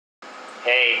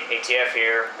Hey, ATF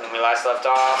here. When we last left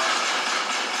off,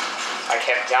 I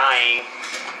kept dying,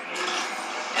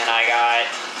 and I got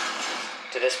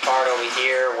to this part over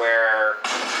here where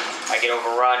I get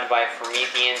overrun by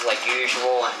Prometheans like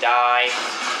usual and die,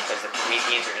 because the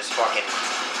Prometheans are just fucking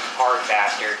hard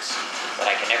bastards that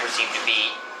I can never seem to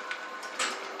beat.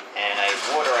 And I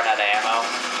would run out of ammo.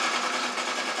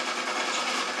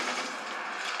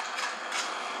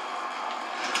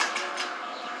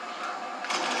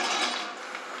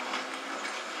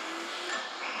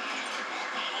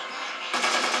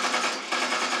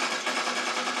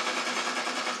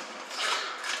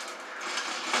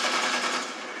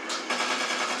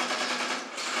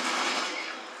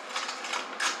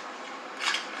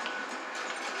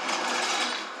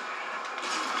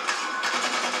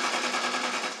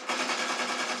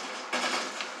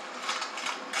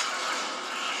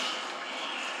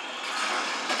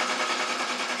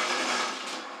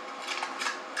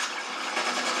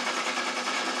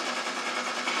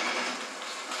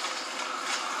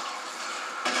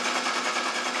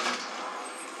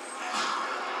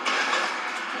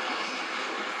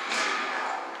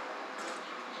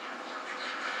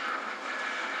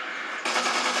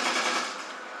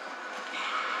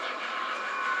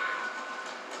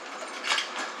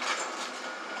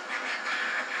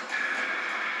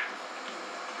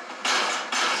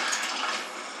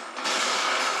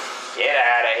 Get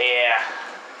out of here.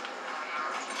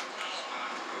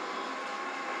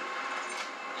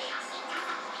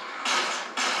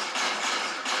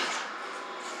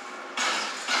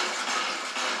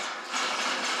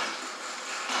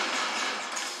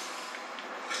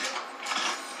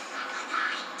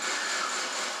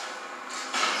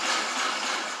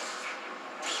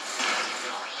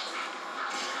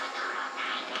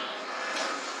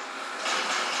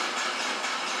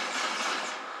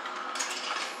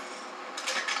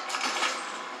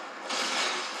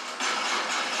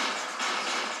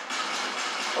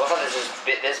 I love how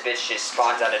this bitch just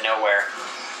spawns out of nowhere.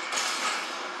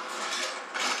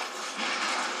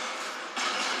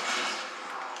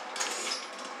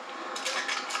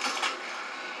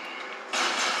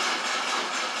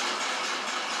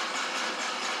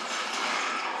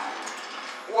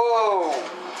 Whoa!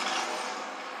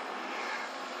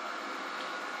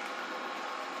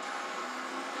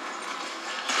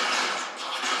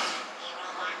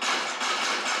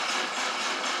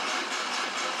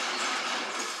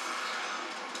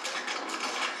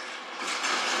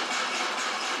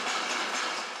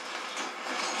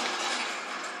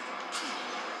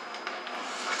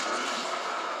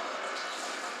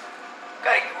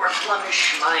 Gotta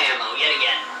replenish my ammo yet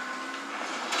again.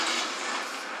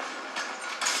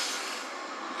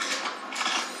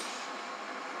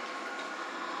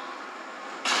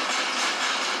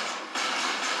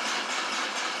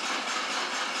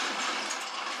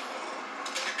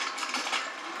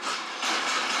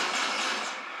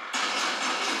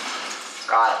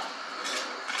 Got him.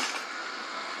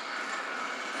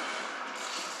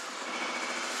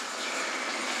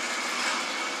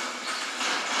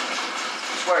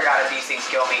 I swear to God, if these things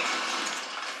kill me.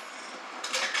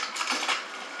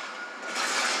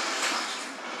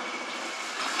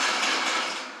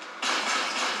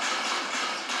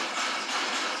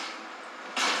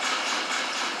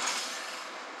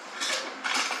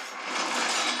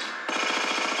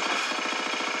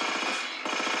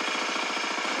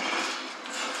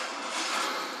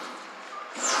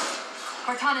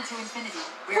 Cortana to infinity.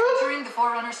 We are entering the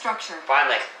Forerunner structure.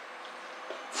 Finally.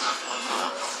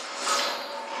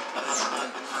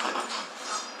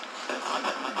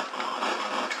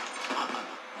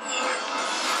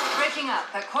 Breaking up,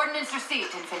 but coordinates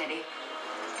received, Infinity.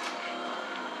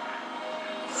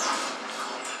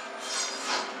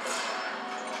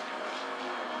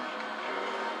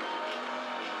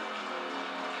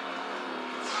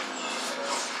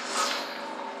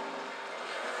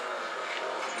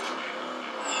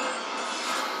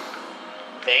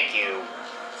 Thank you,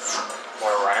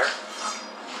 Forerunner.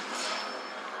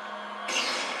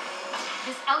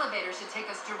 This elevator should take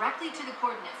us directly to the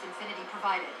coordinates Infinity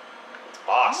provided.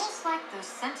 Boss. Almost like those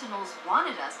Sentinels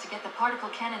wanted us to get the particle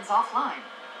cannons offline.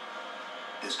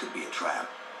 This could be a trap.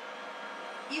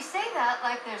 You say that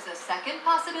like there's a second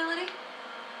possibility?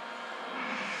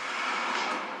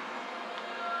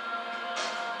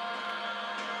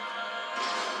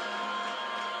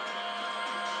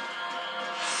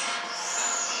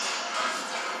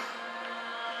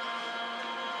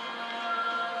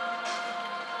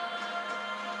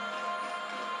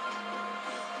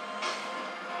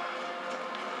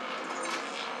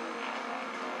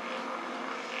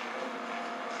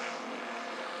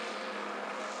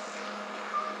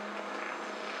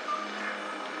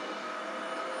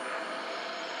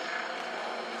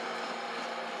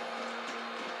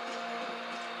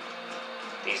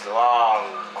 These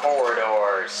long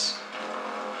corridors.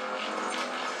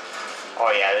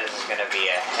 Oh yeah, this is gonna be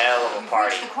a hell of a We've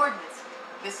party. reached the coordinates.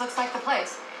 This looks like the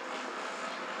place.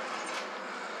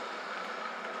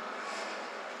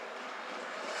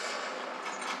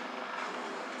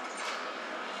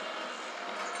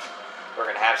 We're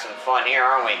gonna have some fun here,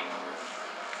 aren't we?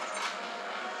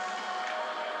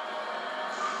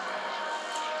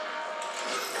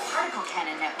 The particle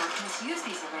cannon network must use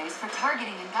these arrays for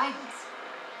targeting and guidance.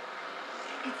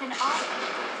 It's an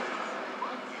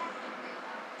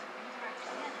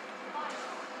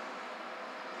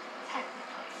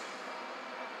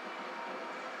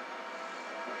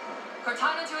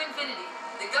Cortana to Infinity.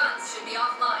 The guns should be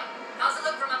offline. How's it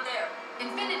look from up there?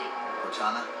 Infinity.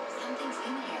 Cortana? Something's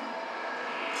in here.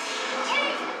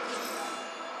 Hey!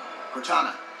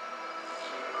 Cortana?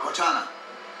 Cortana?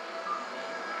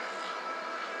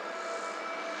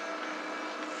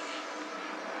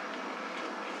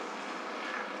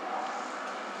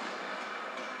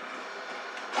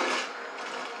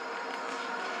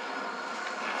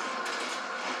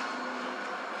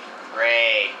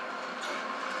 Great.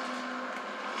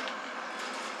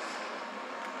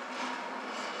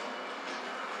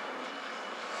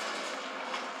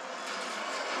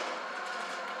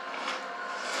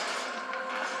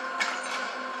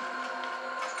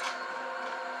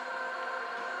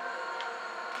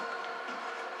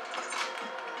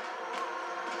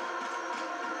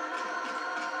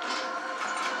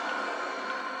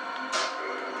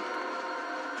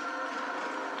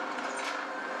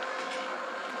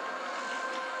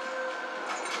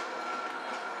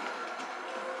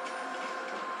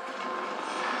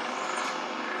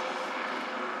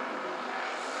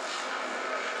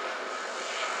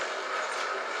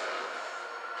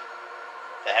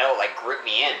 The hell, like, grip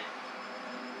me in.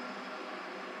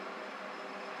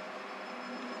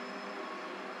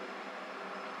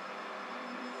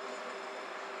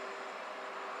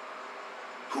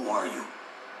 Who are you?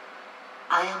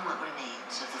 I am what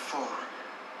remains of the Forerunner,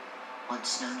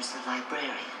 once known as the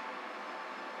Librarian.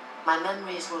 My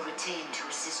memories were retained to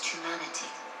assist humanity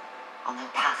on their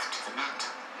path to the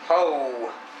mantle.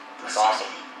 Oh, that's awesome.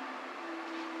 Sadly,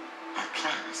 that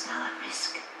plan is now at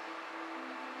risk.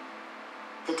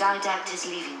 The Didact is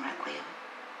leaving Requiem.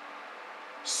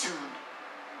 Soon.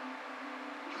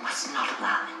 You must not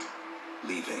allow it.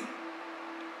 Leaving.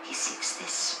 He seeks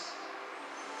this.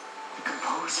 The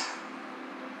Composer.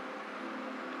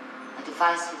 A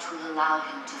device which will allow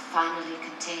him to finally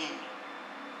contain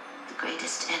the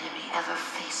greatest enemy ever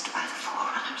faced by the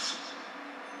Forerunners.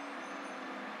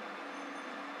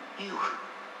 You.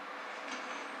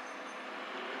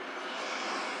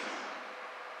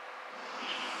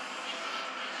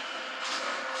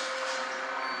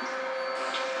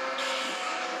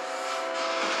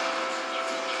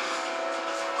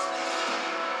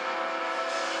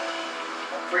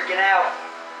 Freaking out.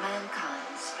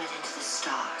 Mankind spread into the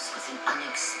stars with an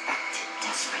unexpected,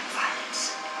 desperate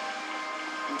violence.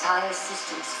 Entire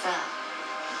systems fell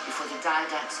before the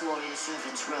Didact's warrior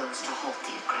servants rose to halt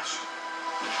the aggression.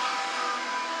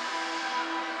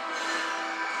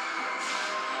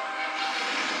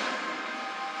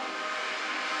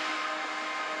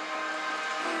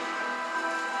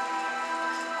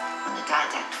 When the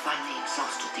Didact finally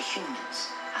exhausted the humans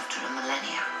after a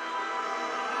millennia,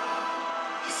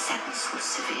 his sentence was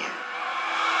severe.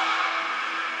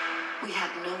 We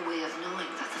had no way of knowing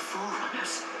that the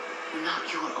Forerunners were not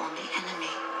your only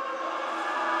enemy.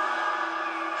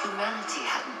 Humanity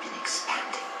hadn't been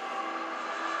expanding.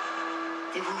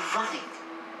 They were running.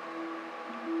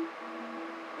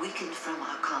 Weakened from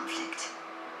our conflict,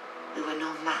 we were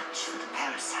no match for the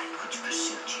parasite which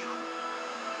pursued you.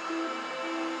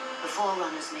 The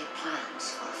Forerunners made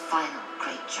plans for a final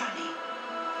great journey,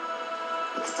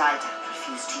 but the Didact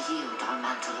refused to yield our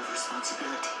mantle of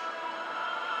responsibility.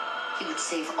 He would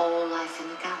save all life in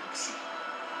the galaxy,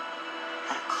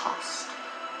 at a cost.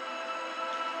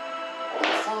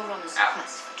 The Forerunners'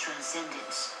 quest for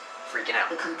transcendence, Freaking out.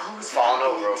 the Composer Falling had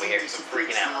over been over here, intended so to bridge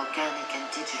freaking the out. organic and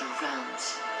digital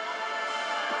realms.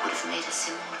 It would have made us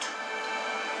immortal.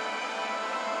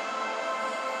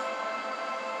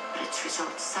 But its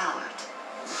results soured.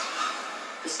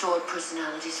 The stored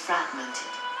personalities fragmented,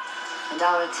 and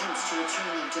our attempts to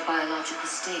return them to biological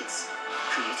states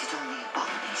created only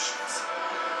abominations.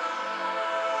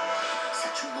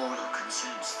 Such moral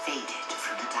concerns faded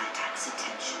from the Didact's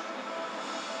attention.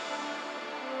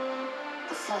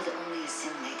 The flood only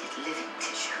assimilated living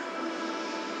tissue.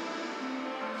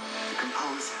 The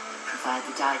Composer would provide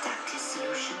the Didact his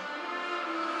solution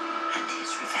and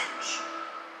his revenge.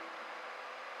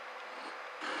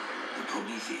 The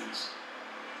Prometheans.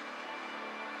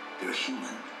 They're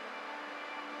human.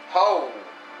 Oh.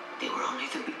 They were only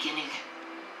the beginning.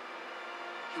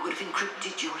 You would have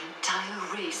encrypted your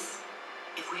entire race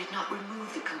if we had not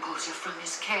removed the composer from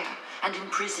his care and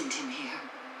imprisoned him here.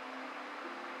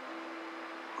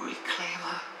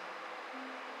 Reclaimer.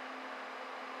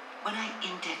 When I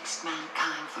indexed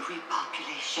mankind for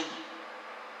repopulation,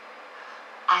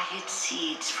 I hid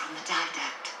seeds from the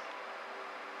didact.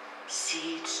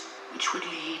 Seeds which would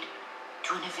lead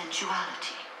to an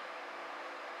eventuality.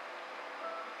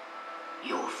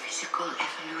 Your physical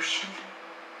evolution,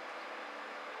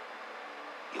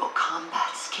 your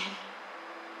combat skill,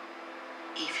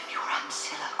 even your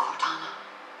ancilla Cortana.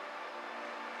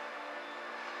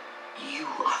 You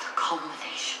are the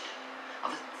culmination of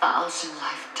 1,000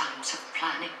 lifetimes of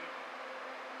planning.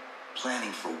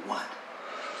 Planning for what?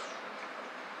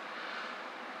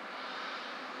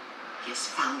 He has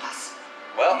found us.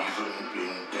 Well, Even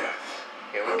in death,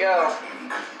 here we go. nothing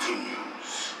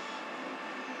continues.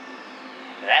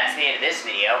 That's the end of this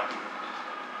video.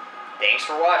 Thanks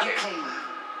for watching. Reclaimer.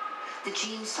 The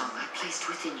gene song I placed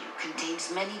within you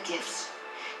contains many gifts,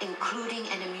 including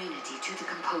an immunity to the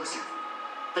composer.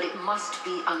 But it must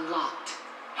be unlocked.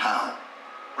 How?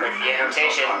 Put the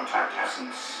annotation Contact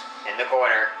essence. in the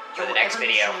corner for the Your next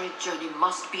video evolutionary journey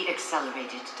must be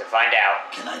accelerated. to find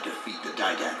out Can I defeat the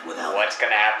Didact without what's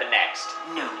going to happen next.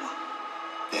 No.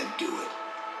 Then do it.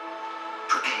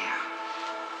 Prepare.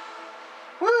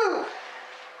 Woo!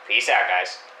 Peace out,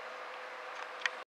 guys.